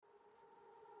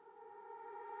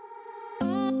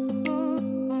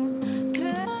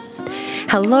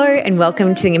Hello and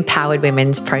welcome to the Empowered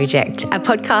Women's Project, a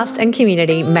podcast and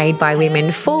community made by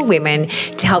women for women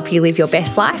to help you live your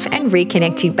best life and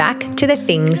reconnect you back to the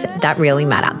things that really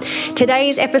matter.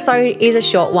 Today's episode is a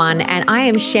short one and I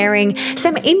am sharing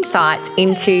some insights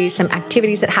into some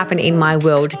activities that happen in my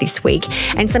world this week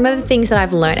and some of the things that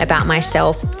I've learned about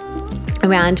myself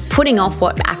around putting off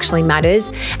what actually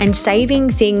matters and saving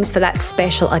things for that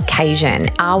special occasion.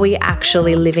 Are we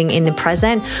actually living in the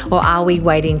present or are we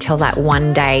waiting till that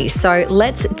one day? So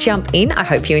let's jump in. I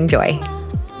hope you enjoy.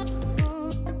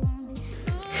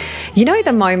 You know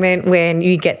the moment when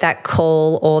you get that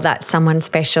call or that someone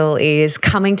special is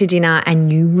coming to dinner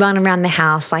and you run around the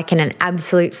house like in an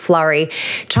absolute flurry,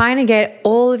 trying to get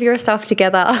all of your stuff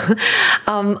together.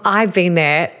 I've been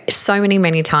there so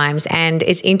many times, and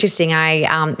it's interesting.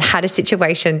 I had a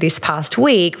situation this past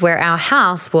week where our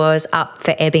house was up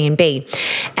for Airbnb,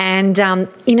 and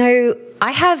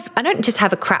I don't just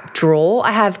have a crap drawer,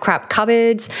 I have crap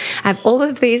cupboards. I have all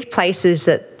of these places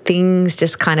that things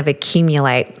just kind of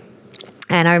accumulate.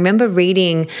 And I remember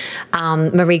reading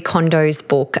Marie Kondo's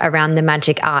book around the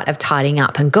magic art of tidying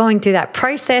up and going through that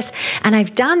process. And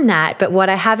I've done that, but what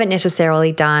I haven't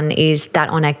necessarily done is that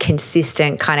on a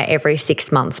consistent kind of every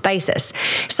 6 months basis.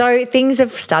 So things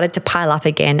have started to pile up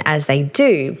again as they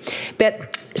do.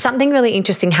 But something really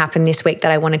interesting happened this week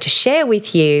that I wanted to share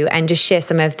with you and just share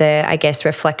some of the,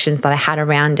 reflections that I had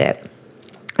around it.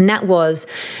 And that was,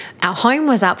 our home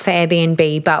was up for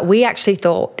Airbnb, but we actually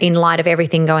thought, in light of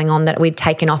everything going on, that we'd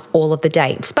taken off all of the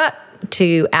dates. But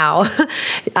to our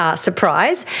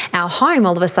surprise, our home,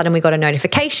 all of a sudden we got a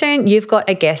notification, you've got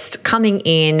a guest coming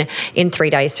in 3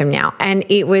 days from now. And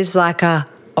it was like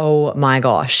oh my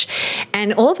gosh.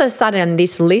 And all of a sudden,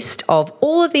 this list of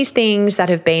all of these things that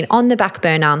have been on the back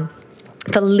burner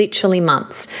for literally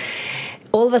months,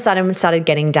 all of a sudden started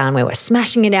getting done. We were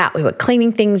smashing it out. We were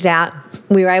cleaning things out.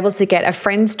 We were able to get a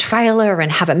friend's trailer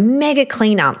and have a mega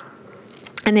cleanup.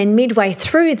 And then midway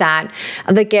through that,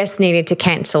 the guests needed to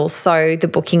cancel. So the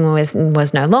booking was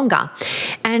no longer.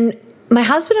 And my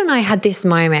husband and I had this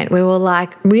moment. We were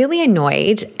like really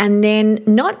annoyed, and then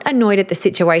not annoyed at the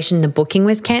situation the booking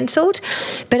was cancelled,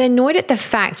 but annoyed at the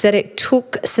fact that it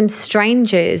took some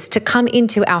strangers to come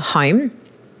into our home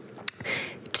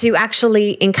to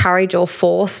actually encourage or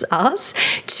force us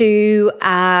to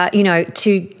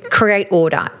create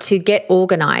order, to get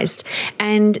organized,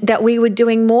 and that we were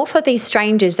doing more for these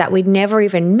strangers that we'd never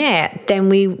even met than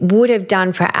we would have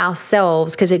done for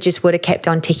ourselves, because it just would have kept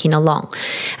on ticking along.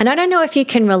 And I don't know if you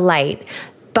can relate,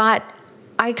 but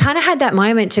I kind of had that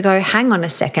moment to go, hang on a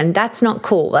second, that's not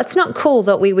cool. That's not cool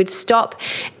that we would stop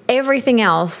everything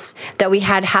else that we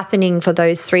had happening for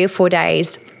those 3 or 4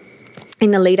 days in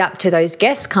the lead up to those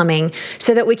guests coming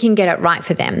so that we can get it right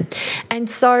for them. And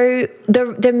so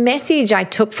the message I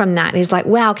took from that is like,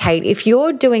 wow, Kate, if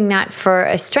you're doing that for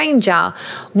a stranger,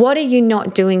 what are you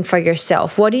not doing for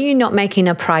yourself? What are you not making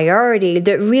a priority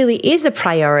that really is a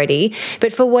priority,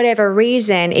 but for whatever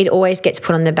reason, it always gets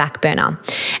put on the back burner?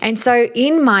 And so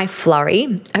in my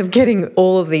flurry of getting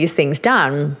all of these things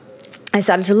done, I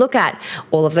started to look at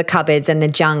all of the cupboards and the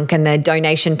junk and the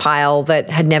donation pile that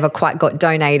had never quite got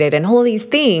donated and all these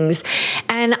things.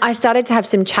 And I started to have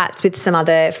some chats with some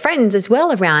other friends as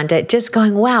well around it, just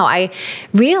going, wow, I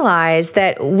realized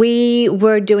that we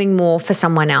were doing more for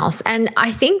someone else. And I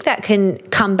think that can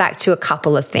come back to a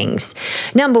couple of things.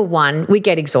 Number one, we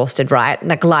get exhausted, right?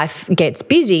 Like life gets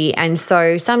busy. And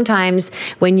so sometimes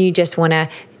when you just want to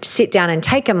sit down and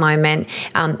take a moment,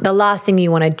 the last thing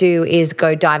you want to do is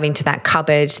go dive into that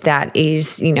cupboard that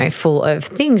is, full of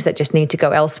things that just need to go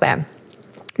elsewhere.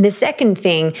 The second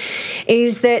thing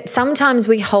is that sometimes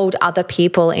we hold other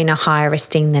people in a higher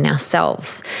esteem than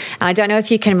ourselves. And I don't know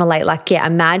if you can relate,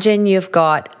 imagine you've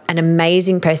got an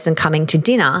amazing person coming to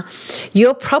dinner.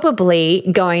 You're probably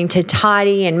going to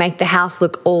tidy and make the house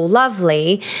look all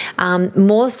lovely,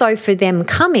 more so for them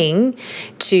coming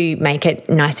to make it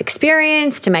a nice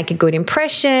experience, to make a good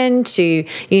impression, to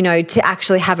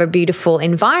actually have a beautiful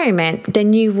environment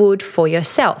than you would for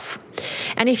yourself.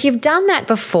 And if you've done that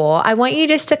before, I want you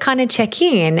just to kind of check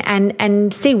in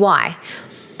and see why.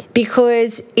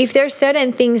 Because if there are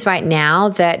certain things right now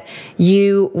that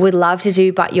you would love to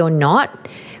do but you're not,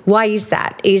 why is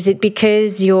that? Is it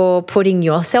because you're putting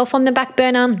yourself on the back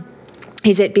burner?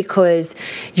 Is it because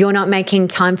you're not making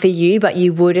time for you but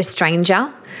you would a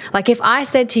stranger? Like if I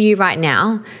said to you right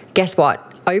now, guess what?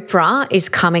 Oprah is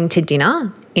coming to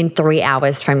dinner in 3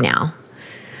 hours from now.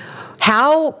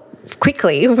 How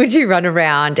quickly would you run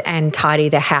around and tidy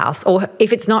the house? Or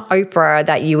if it's not Oprah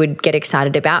that you would get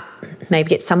excited about,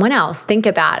 maybe it's someone else. Think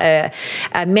about a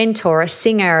mentor, a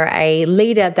singer, a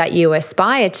leader that you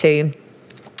aspire to.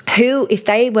 who, if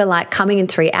they were like coming in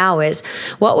 3 hours,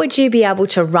 what would you be able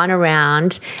to run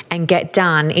around and get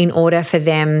done in order for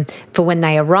them, for when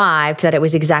they arrived, that it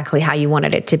was exactly how you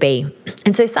wanted it to be?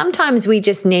 And so sometimes we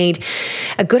just need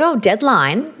a good old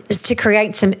deadline to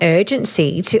create some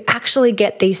urgency to actually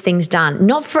get these things done,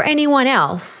 not for anyone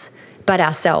else, but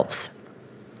ourselves.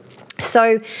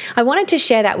 So I wanted to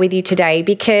share that with you today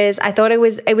because I thought it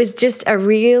was just a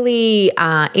really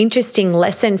interesting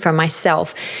lesson for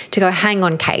myself to go, hang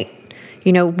on, Kate.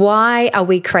 You know, why are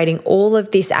we creating all of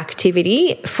this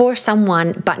activity for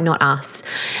someone but not us?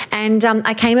 And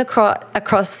I came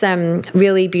across some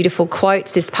really beautiful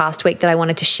quotes this past week that I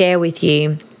wanted to share with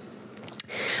you.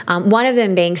 One of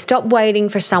them being, stop waiting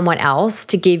for someone else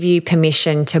to give you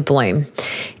permission to bloom.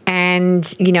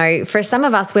 And, you know, for some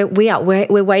of us,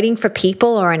 we're waiting for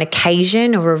people or an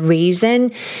occasion or a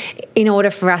reason in order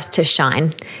for us to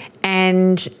shine.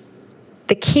 And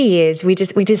the key is we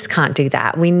just can't do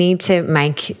that. We need to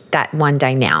make that one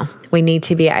day now. We need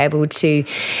to be able to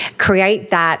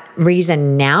create that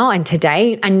reason now and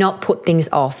today and not put things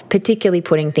off, particularly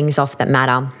putting things off that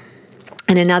matter.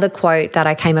 And another quote that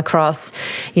I came across,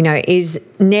 you know, is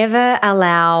never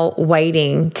allow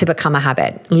waiting to become a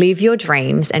habit. Live your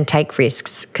dreams and take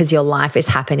risks because your life is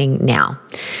happening now.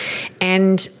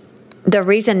 And the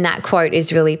reason that quote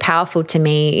is really powerful to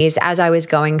me is as I was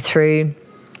going through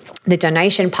the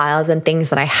donation piles and things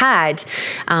that I had,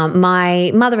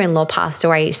 my mother-in-law passed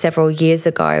away several years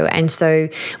ago. And so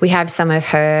we have some of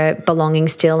her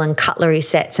belongings still and cutlery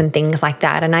sets and things like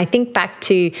that. And I think back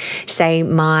to, say,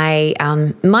 my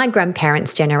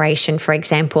grandparents' generation, for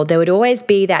example, there would always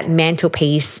be that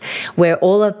mantelpiece where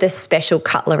all of the special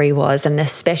cutlery was and the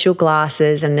special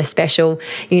glasses and the special,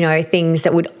 you know, things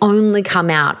that would only come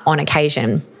out on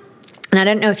occasion. And I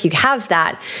don't know if you have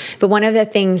that, but one of the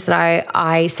things that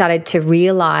I started to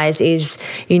realize is,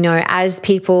 you know, as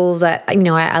people that, you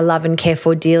know, I love and care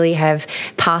for dearly have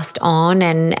passed on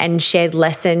and shared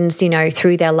lessons, you know,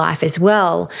 through their life as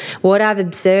well, what I've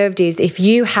observed is if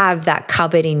you have that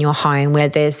cupboard in your home where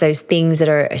there's those things that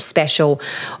are special,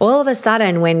 all of a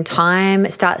sudden when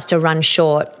time starts to run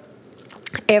short,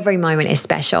 every moment is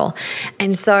special.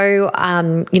 And so,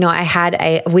 you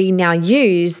know, we now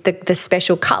use the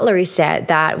special cutlery set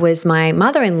that was my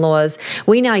mother-in-law's.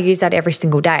 We now use that every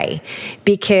single day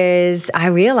because I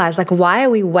realized, like, why are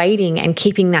we waiting and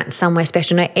keeping that somewhere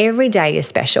special? No, every day is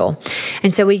special.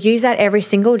 And so we use that every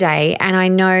single day. And I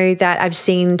know that I've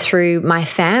seen through my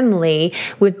family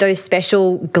with those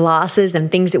special glasses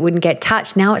and things that wouldn't get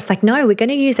touched. Now it's like, no, we're going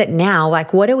to use it now.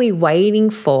 Like, what are we waiting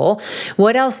for?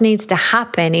 What else needs to happen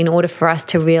in order for us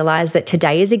to realize that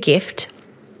today is a gift,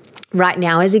 right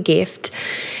now is a gift,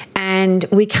 and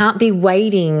we can't be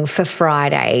waiting for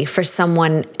Friday for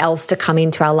someone else to come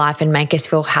into our life and make us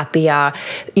feel happier,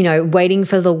 you know, waiting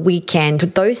for the weekend.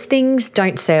 Those things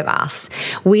don't serve us.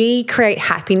 We create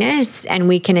happiness and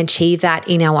we can achieve that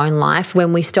in our own life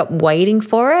when we stop waiting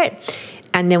for it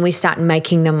and then we start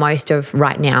making the most of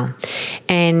right now.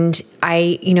 And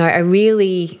I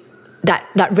really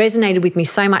that resonated with me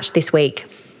so much this week.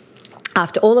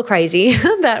 After all the crazy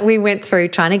that we went through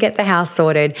trying to get the house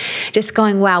sorted, just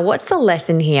going, wow, what's the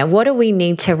lesson here? What do we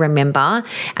need to remember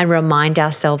and remind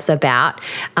ourselves about?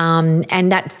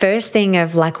 And that first thing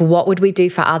of like, what would we do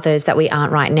for others that we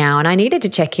aren't right now? And I needed to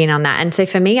check in on that. And so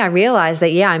for me, I realized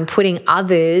that, I'm putting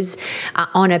others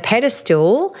on a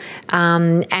pedestal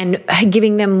and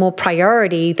giving them more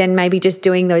priority than maybe just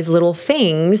doing those little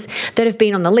things that have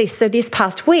been on the list. So this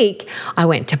past week, I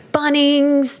went to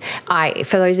Bunnings.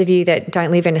 For those of you that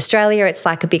don't live in Australia, it's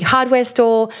like a big hardware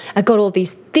store. I got all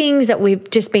these things that we've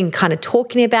just been kind of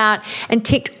talking about and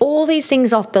ticked all these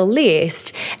things off the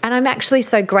list. And I'm actually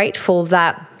so grateful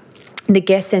that the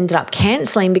guests ended up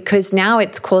cancelling because now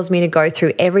it's caused me to go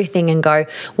through everything and go,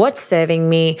 what's serving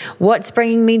me? What's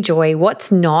bringing me joy?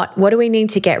 What's not? What do we need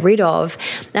to get rid of?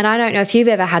 And I don't know if you've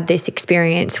ever had this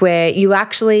experience where you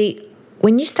actually,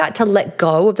 when you start to let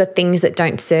go of the things that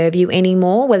don't serve you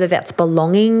anymore, whether that's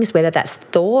belongings, whether that's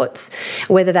thoughts,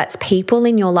 whether that's people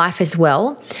in your life as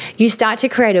well, you start to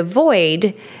create a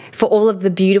void for all of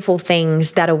the beautiful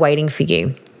things that are waiting for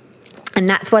you. And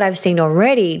that's what I've seen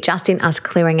already just in us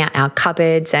clearing out our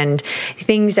cupboards and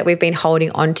things that we've been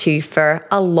holding onto for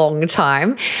a long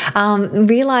time,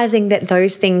 realizing that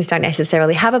those things don't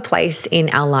necessarily have a place in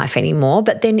our life anymore.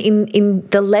 But then in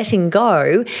the letting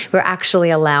go, we're actually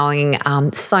allowing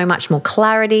so much more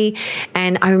clarity.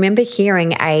 And I remember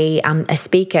hearing a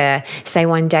speaker say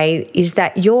one day is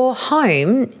that your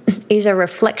home is a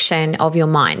reflection of your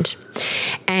mind.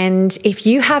 And if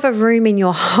you have a room in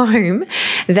your home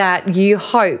that you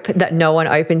hope that no one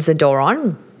opens the door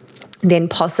on, then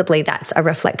possibly that's a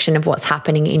reflection of what's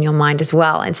happening in your mind as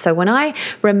well. And so when I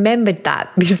remembered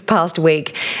that this past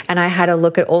week, and I had a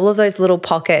look at all of those little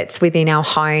pockets within our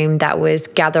home that was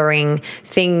gathering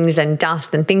things and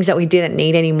dust and things that we didn't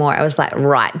need anymore, I was like,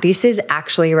 right, this is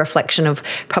actually a reflection of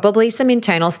probably some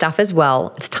internal stuff as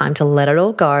well. It's time to let it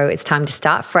all go. It's time to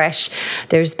start fresh.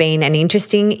 There's been an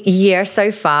interesting year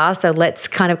so far, so let's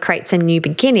kind of create some new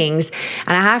beginnings.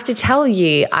 And I have to tell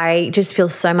you, I just feel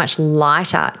so much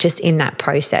lighter just in that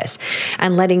process,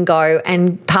 and letting go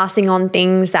and passing on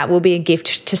things that will be a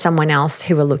gift to someone else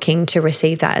who are looking to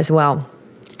receive that as well.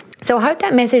 So I hope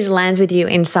that message lands with you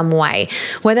in some way,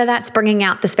 whether that's bringing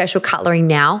out the special cutlery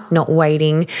now, not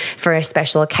waiting for a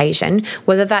special occasion,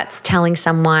 whether that's telling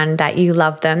someone that you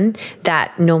love them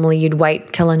that normally you'd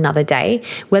wait till another day,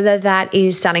 whether that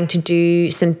is starting to do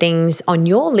some things on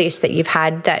your list that you've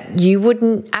had that you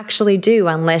wouldn't actually do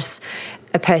unless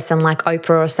a person like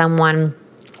Oprah or someone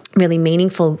really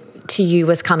meaningful to you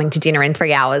was coming to dinner in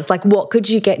 3 hours. Like, what could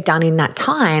you get done in that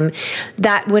time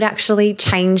that would actually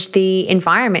change the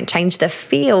environment, change the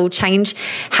feel, change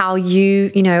how you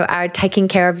are taking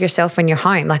care of yourself in your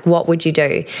home? Like, what would you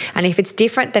do? And if it's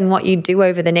different than what you do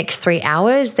over the next 3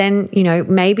 hours, then,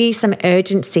 maybe some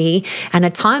urgency and a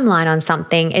timeline on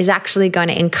something is actually going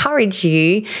to encourage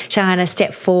you to kind of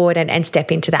step forward and step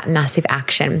into that massive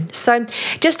action. So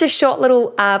just a short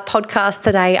little podcast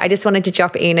today. I just wanted to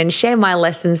drop in and share my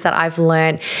lessons that I've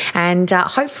learned, and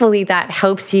hopefully that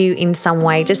helps you in some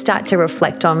way. Just start to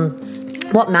reflect on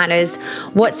what matters,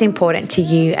 what's important to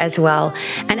you as well.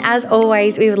 And as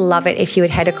always, we would love it if you would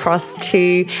head across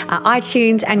to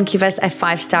iTunes and give us a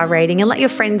 5-star rating and let your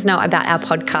friends know about our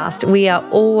podcast. We are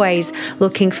always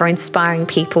looking for inspiring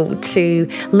people to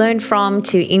learn from,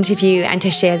 to interview, and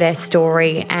to share their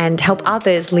story and help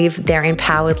others live their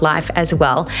empowered life as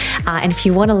well. And if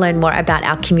you want to learn more about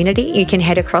our community, you can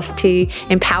head across to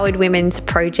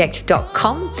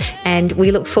empoweredwomensproject.com, and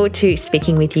we look forward to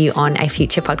speaking with you on a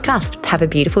future podcast. Have a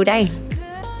beautiful day.